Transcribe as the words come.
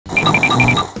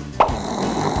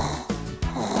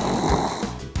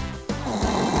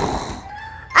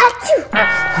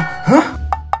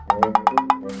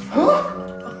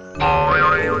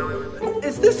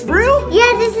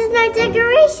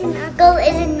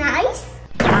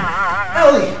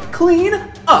Ellie, clean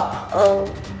up.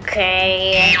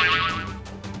 Okay.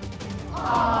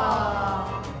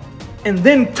 And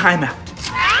then time out.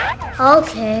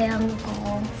 Okay,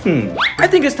 Uncle. I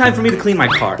think it's time for me to clean my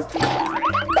car.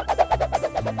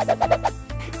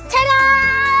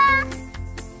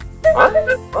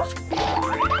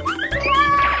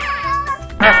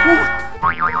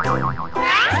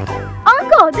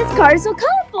 Uncle, this car is so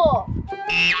colorful.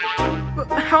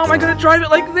 How am I gonna drive it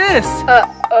like this?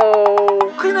 Uh-oh.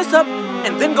 Clean this up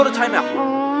and then go to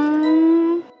timeout.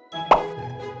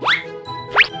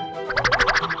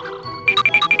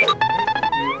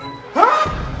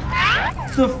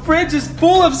 The fridge is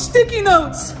full of sticky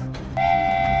notes.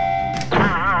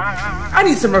 I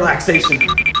need some relaxation.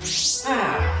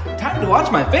 Time to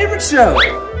watch my favorite show.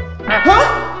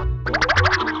 Huh?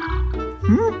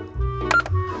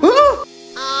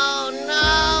 Oh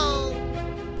no!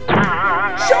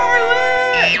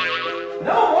 Charlotte!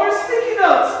 No more sticky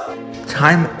notes.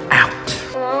 Time out.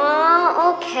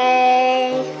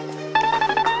 Okay.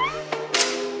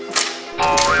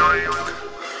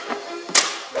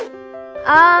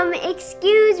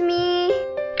 Excuse me.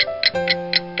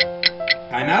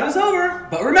 Time out is over,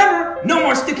 but remember, no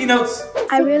more sticky notes.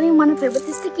 I really want to play with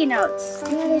the sticky notes.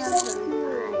 Sticky notes?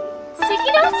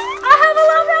 I have a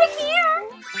lot right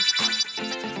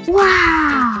here.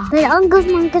 Wow! But Uncle's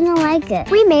not gonna like it.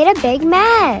 We made a big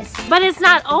mess. But it's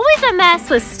not always a mess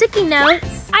with sticky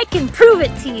notes. I can prove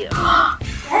it to you.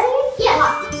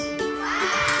 Yes.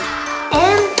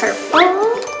 And purple.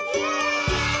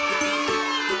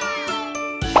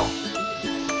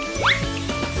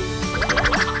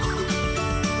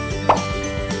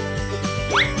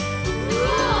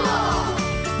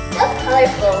 So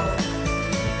colorful.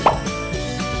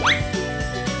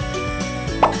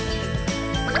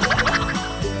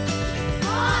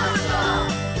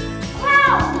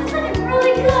 Wow, this looking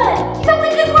really good. Keep up the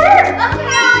good work. Okay,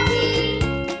 Auntie.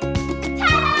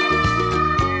 Ta-da!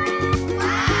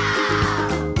 Wow.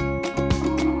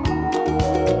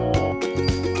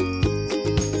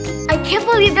 I can't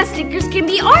believe that stickers can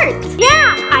be art.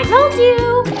 Yeah, I told you.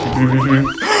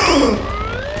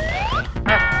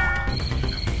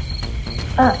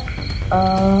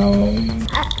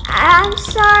 I'm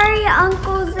sorry,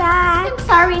 Uncle Zach. I'm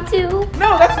sorry too.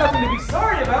 No, that's nothing to be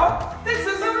sorry about. This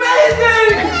is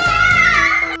amazing!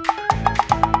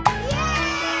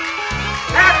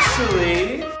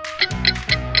 Actually,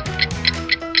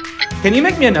 can you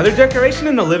make me another decoration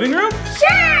in the living room?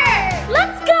 Sure.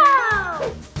 Let's go.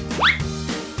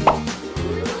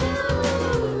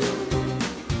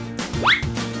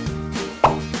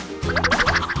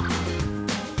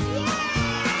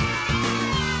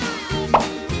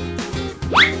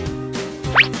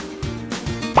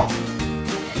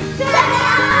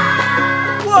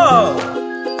 Whoa!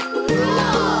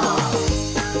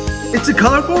 It's a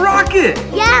colorful rocket!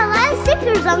 Yeah, a lot of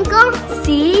stickers, Uncle.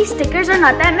 See, stickers are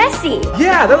not that messy.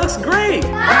 Yeah, that looks great!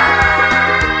 Ah!